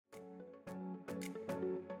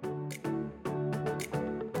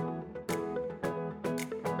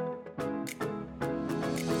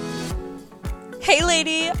Hey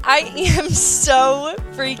lady, I am so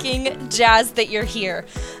freaking jazzed that you're here.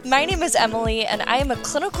 My name is Emily and I am a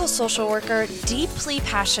clinical social worker deeply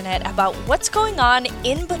passionate about what's going on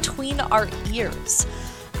in between our ears.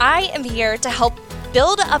 I am here to help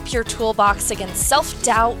build up your toolbox against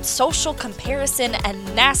self-doubt, social comparison,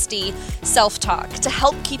 and nasty self-talk to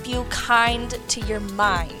help keep you kind to your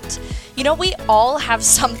mind. You know, we all have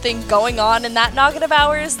something going on in that noggin of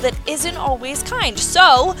ours that isn't always kind.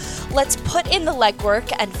 So let's put in the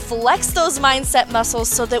legwork and flex those mindset muscles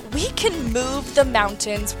so that we can move the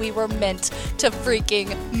mountains we were meant to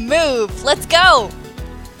freaking move. Let's go!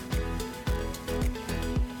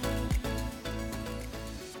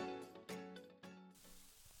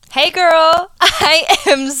 Hey girl, I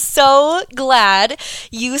am so glad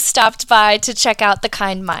you stopped by to check out The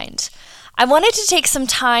Kind Mind. I wanted to take some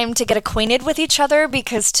time to get acquainted with each other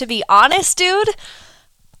because, to be honest, dude,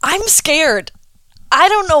 I'm scared. I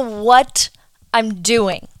don't know what I'm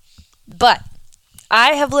doing, but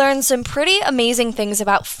I have learned some pretty amazing things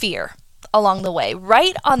about fear along the way,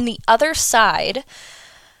 right on the other side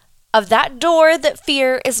of that door that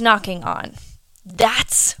fear is knocking on.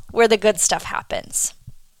 That's where the good stuff happens.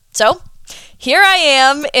 So, here I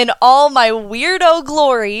am in all my weirdo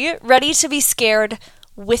glory, ready to be scared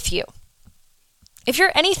with you. If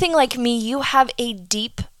you're anything like me, you have a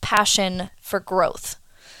deep passion for growth.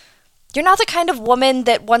 You're not the kind of woman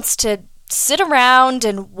that wants to sit around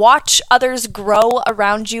and watch others grow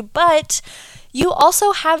around you, but you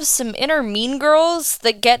also have some inner mean girls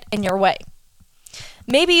that get in your way.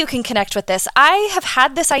 Maybe you can connect with this. I have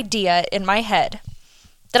had this idea in my head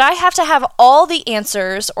that I have to have all the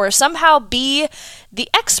answers or somehow be the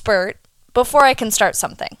expert before I can start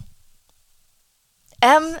something.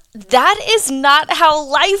 That is not how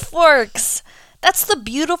life works. That's the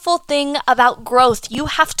beautiful thing about growth. You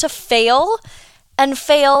have to fail and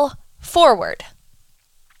fail forward.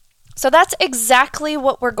 So that's exactly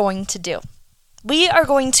what we're going to do. We are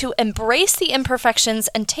going to embrace the imperfections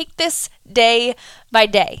and take this day by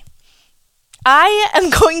day. I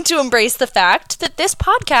am going to embrace the fact that this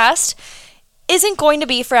podcast isn't going to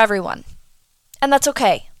be for everyone. And that's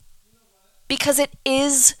okay. Because it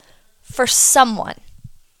is for someone.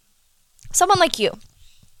 Someone like you.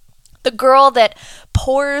 The girl that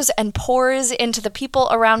pours and pours into the people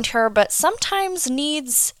around her, but sometimes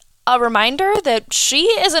needs a reminder that she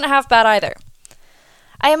isn't half bad either.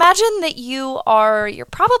 I imagine that you're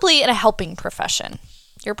probably in a helping profession.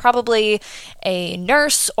 You're probably a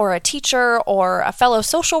nurse or a teacher or a fellow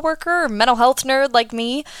social worker or mental health nerd like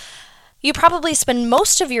me. You probably spend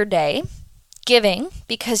most of your day giving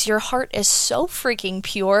because your heart is so freaking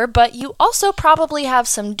pure, but you also probably have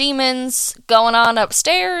some demons going on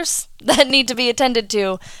upstairs that need to be attended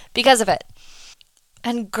to because of it.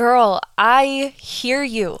 And girl, I hear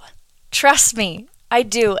you. Trust me. I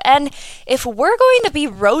do. And if we're going to be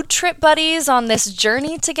road trip buddies on this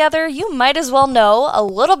journey together, you might as well know a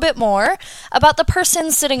little bit more about the person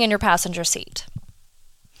sitting in your passenger seat.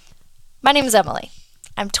 My name is Emily.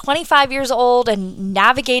 I'm 25 years old and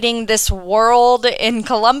navigating this world in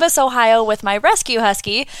Columbus, Ohio with my rescue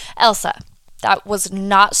husky, Elsa. That was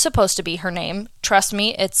not supposed to be her name. Trust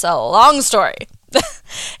me, it's a long story.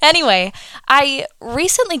 Anyway, I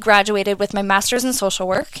recently graduated with my master's in social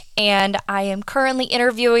work, and I am currently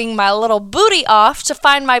interviewing my little booty off to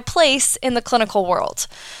find my place in the clinical world.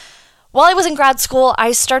 While I was in grad school,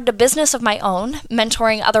 I started a business of my own,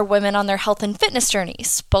 mentoring other women on their health and fitness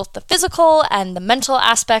journeys, both the physical and the mental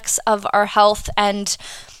aspects of our health, and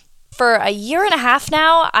for a year and a half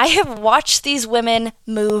now, I have watched these women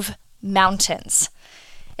move mountains.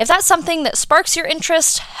 If that's something that sparks your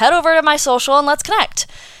interest, head over to my social and let's connect.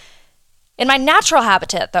 In my natural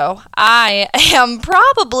habitat, though, I am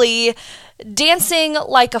probably dancing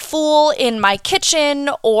like a fool in my kitchen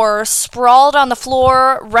or sprawled on the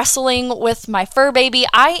floor wrestling with my fur baby.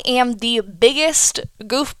 I am the biggest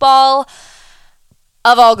goofball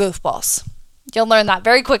of all goofballs. You'll learn that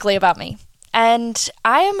very quickly about me. And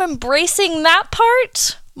I am embracing that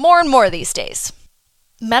part more and more these days.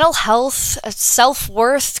 Mental health,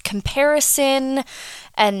 self-worth, comparison,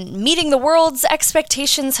 and meeting the world's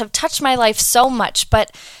expectations have touched my life so much,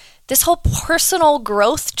 but this whole personal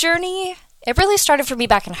growth journey, it really started for me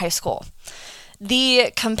back in high school.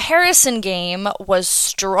 The comparison game was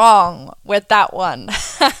strong with that one.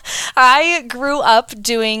 I grew up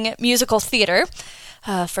doing musical theater.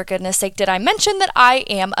 For goodness sake, did I mention that I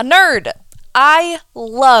am a nerd? I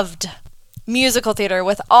loved musical theater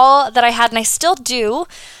with all that I had, and I still do,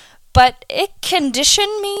 but it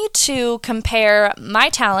conditioned me to compare my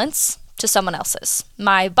talents to someone else's,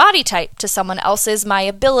 my body type to someone else's, my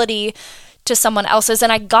ability to someone else's,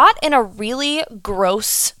 and I got in a really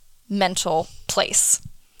gross mental place.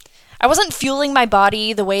 I wasn't fueling my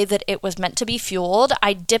body the way that it was meant to be fueled.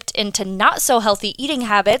 I dipped into not so healthy eating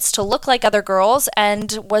habits to look like other girls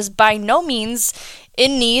and was by no means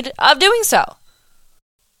in need of doing so.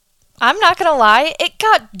 I'm not gonna lie, it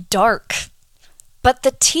got dark. But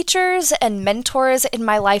the teachers and mentors in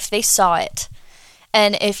my life, they saw it.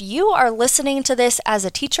 And if you are listening to this as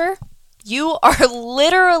a teacher, you are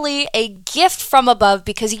literally a gift from above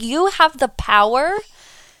because you have the power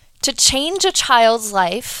to change a child's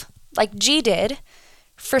life, like G did,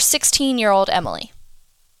 for 16-year-old Emily.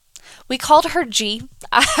 We called her G.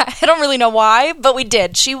 I don't really know why, but we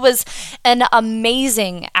did. She was an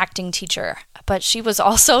amazing acting teacher, but she was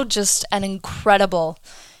also just an incredible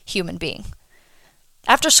human being.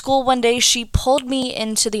 After school one day, she pulled me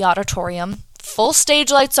into the auditorium, full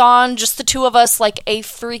stage lights on, just the two of us like a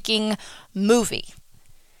freaking movie.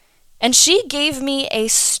 And she gave me a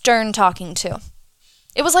stern talking to.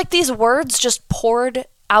 It was like these words just poured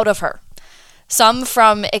out of her. Some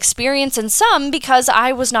from experience and some because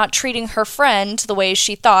I was not treating her friend the way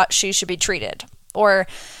she thought she should be treated. Or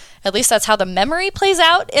at least that's how the memory plays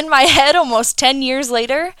out in my head almost 10 years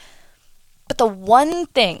later. But the one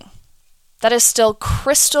thing that is still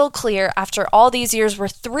crystal clear after all these years were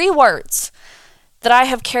 3 words that I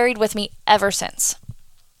have carried with me ever since.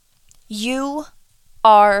 You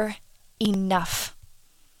are enough.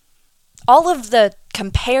 All of the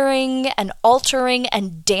comparing and altering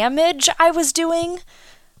and damage I was doing,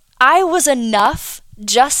 I was enough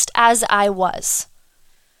just as I was.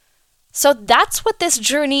 So that's what this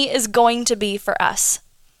journey is going to be for us.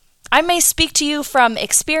 I may speak to you from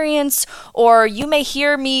experience, or you may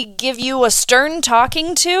hear me give you a stern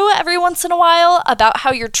talking to every once in a while about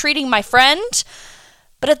how you're treating my friend.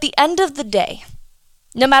 But at the end of the day,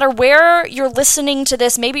 no matter where you're listening to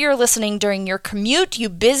this, maybe you're listening during your commute, you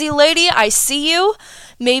busy lady, I see you.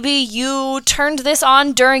 Maybe you turned this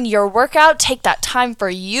on during your workout. Take that time for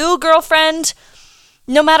you, girlfriend.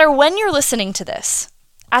 No matter when you're listening to this,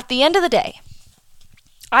 at the end of the day,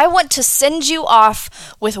 I want to send you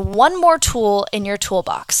off with one more tool in your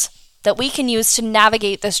toolbox that we can use to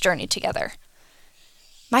navigate this journey together.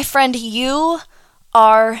 My friend, you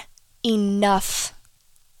are enough.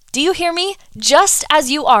 Do you hear me? Just as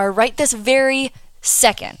you are right this very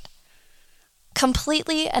second.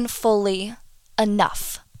 Completely and fully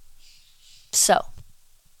enough. So,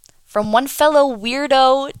 from one fellow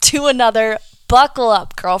weirdo to another, buckle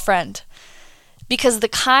up, girlfriend. Because the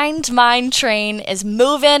Kind Mind train is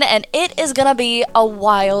moving and it is gonna be a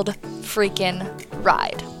wild freaking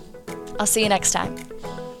ride. I'll see you next time.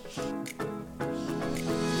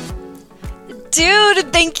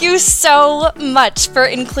 Dude, thank you so much for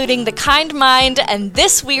including the Kind Mind and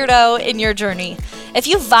this weirdo in your journey. If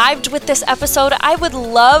you vibed with this episode, I would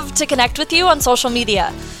love to connect with you on social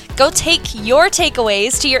media. Go take your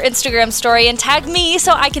takeaways to your Instagram story and tag me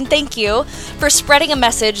so I can thank you for spreading a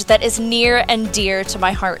message that is near and dear to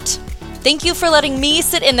my heart. Thank you for letting me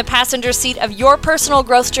sit in the passenger seat of your personal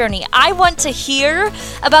growth journey. I want to hear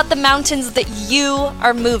about the mountains that you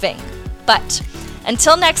are moving. But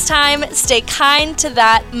until next time, stay kind to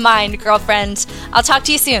that mind, girlfriend. I'll talk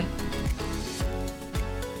to you soon.